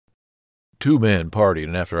Two-man party in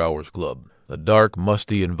an after-hours club. The dark,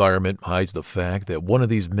 musty environment hides the fact that one of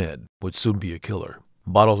these men would soon be a killer.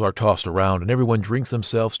 Bottles are tossed around and everyone drinks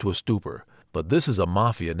themselves to a stupor. But this is a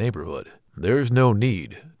mafia neighborhood. There's no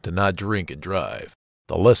need to not drink and drive.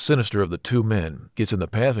 The less sinister of the two men gets in the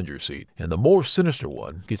passenger seat, and the more sinister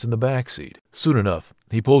one gets in the back seat. Soon enough,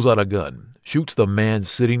 he pulls out a gun, shoots the man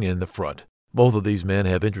sitting in the front. Both of these men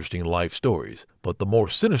have interesting life stories, but the more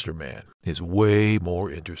sinister man is way more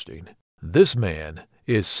interesting. This man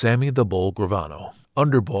is Sammy the Bull Gravano,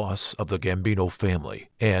 underboss of the Gambino family,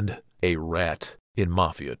 and a rat in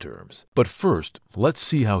mafia terms. But first, let's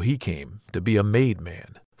see how he came to be a made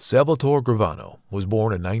man. Salvatore Gravano was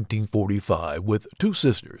born in 1945 with two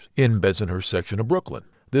sisters in Bensonhurst section of Brooklyn.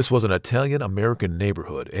 This was an Italian-American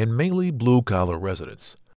neighborhood and mainly blue-collar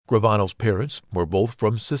residents. Gravano's parents were both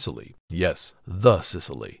from Sicily, yes, the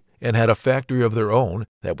Sicily, and had a factory of their own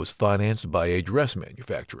that was financed by a dress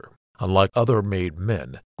manufacturer. Unlike other made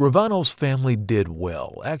men, Gravano's family did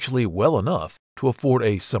well, actually well enough to afford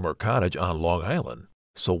a summer cottage on Long Island.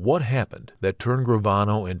 So what happened that turned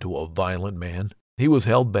Gravano into a violent man? He was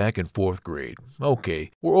held back in 4th grade. Okay,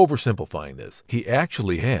 we're oversimplifying this. He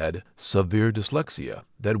actually had severe dyslexia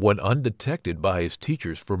that went undetected by his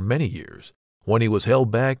teachers for many years. When he was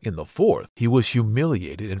held back in the 4th, he was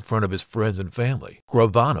humiliated in front of his friends and family.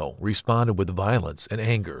 Gravano responded with violence and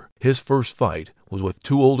anger. His first fight was with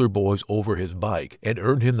two older boys over his bike and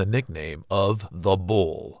earned him the nickname of the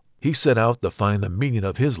Bull. He set out to find the meaning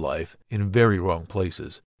of his life in very wrong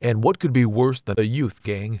places. And what could be worse than a youth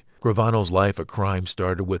gang? Gravano's life of crime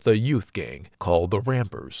started with a youth gang called the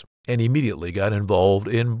Rampers, and immediately got involved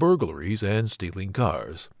in burglaries and stealing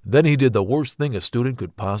cars. Then he did the worst thing a student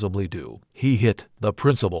could possibly do. He hit the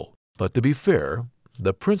principal. But to be fair,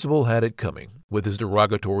 the principal had it coming with his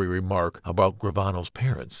derogatory remark about Gravano's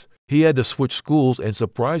parents. He had to switch schools, and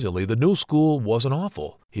surprisingly, the new school wasn't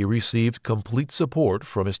awful. He received complete support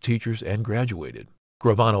from his teachers and graduated.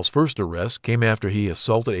 Gravano's first arrest came after he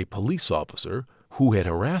assaulted a police officer who had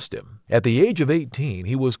harassed him. At the age of 18,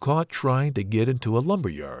 he was caught trying to get into a lumber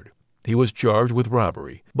yard. He was charged with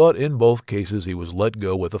robbery, but in both cases he was let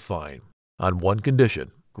go with a fine. On one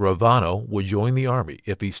condition, Gravano would join the army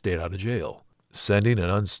if he stayed out of jail. Sending an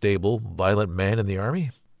unstable, violent man in the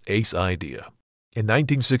army? Ace idea. In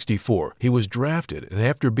 1964, he was drafted, and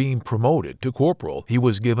after being promoted to corporal, he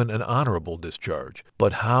was given an honorable discharge.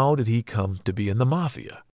 But how did he come to be in the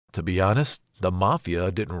Mafia? To be honest, the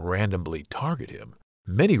Mafia didn't randomly target him.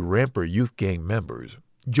 Many Ramper youth gang members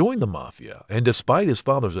joined the Mafia, and despite his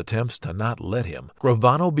father's attempts to not let him,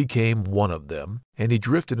 Gravano became one of them, and he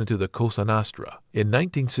drifted into the Cosa Nostra. In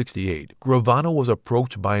 1968, Gravano was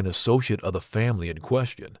approached by an associate of the family in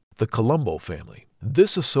question, the Colombo family.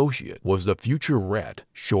 This associate was the future rat,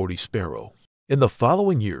 Shorty Sparrow. In the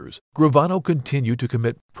following years, Gravano continued to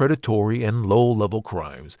commit predatory and low-level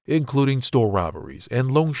crimes, including store robberies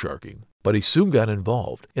and loan sharking, but he soon got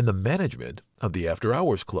involved in the management of the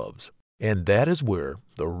after-hours clubs. And that is where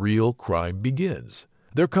the real crime begins.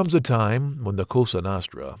 There comes a time when the Cosa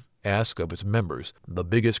Nostra asks of its members the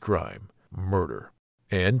biggest crime, murder.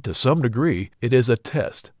 And to some degree, it is a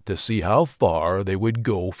test to see how far they would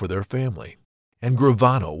go for their family. And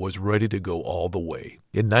Gravano was ready to go all the way.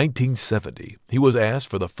 In 1970, he was asked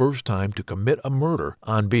for the first time to commit a murder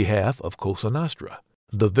on behalf of Cosa Nostra.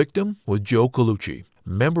 The victim was Joe Colucci,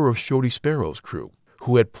 member of Shorty Sparrow's crew,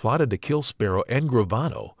 who had plotted to kill Sparrow and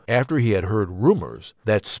Gravano after he had heard rumors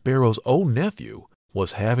that Sparrow's own nephew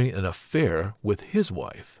was having an affair with his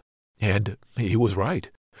wife. And he was right.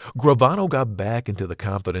 Gravano got back into the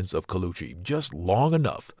confidence of Colucci just long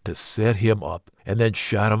enough to set him up and then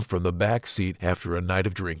shot him from the back seat after a night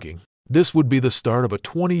of drinking. This would be the start of a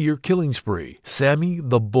 20-year killing spree. Sammy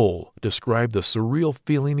the Bull described the surreal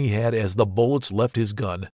feeling he had as the bullets left his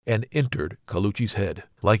gun and entered Colucci's head,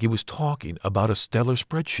 like he was talking about a stellar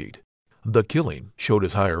spreadsheet. The killing showed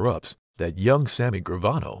his higher-ups that young Sammy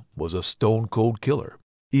Gravano was a stone-cold killer.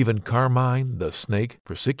 Even Carmine the Snake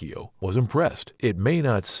Persicchio was impressed. It may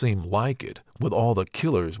not seem like it with all the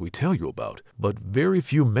killers we tell you about, but very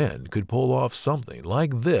few men could pull off something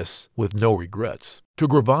like this with no regrets. To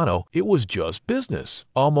Gravano, it was just business.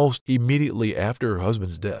 Almost immediately after her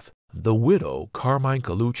husband's death, the widow, Carmine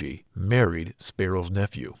Colucci, married Sparrow's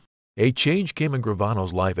nephew. A change came in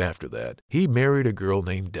Gravano's life after that. He married a girl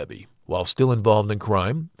named Debbie. While still involved in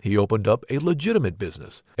crime, he opened up a legitimate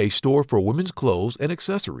business, a store for women's clothes and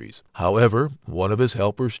accessories. However, one of his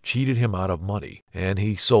helpers cheated him out of money, and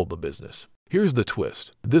he sold the business. Here's the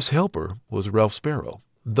twist. This helper was Ralph Sparrow,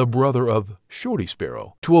 the brother of Shorty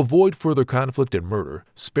Sparrow. To avoid further conflict and murder,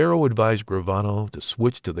 Sparrow advised Gravano to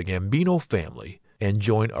switch to the Gambino family and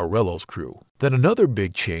join Arello's crew. Then another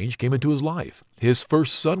big change came into his life. His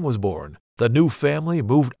first son was born. The new family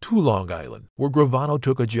moved to Long Island, where Gravano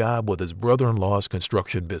took a job with his brother-in-law's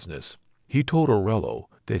construction business. He told Arello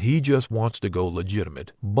that he just wants to go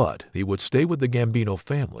legitimate, but he would stay with the Gambino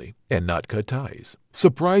family and not cut ties.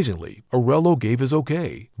 Surprisingly, Arello gave his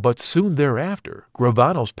okay, but soon thereafter,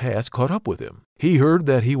 Gravano's past caught up with him. He heard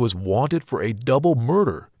that he was wanted for a double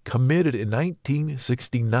murder committed in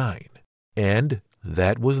 1969, and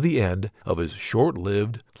that was the end of his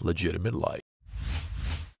short-lived legitimate life.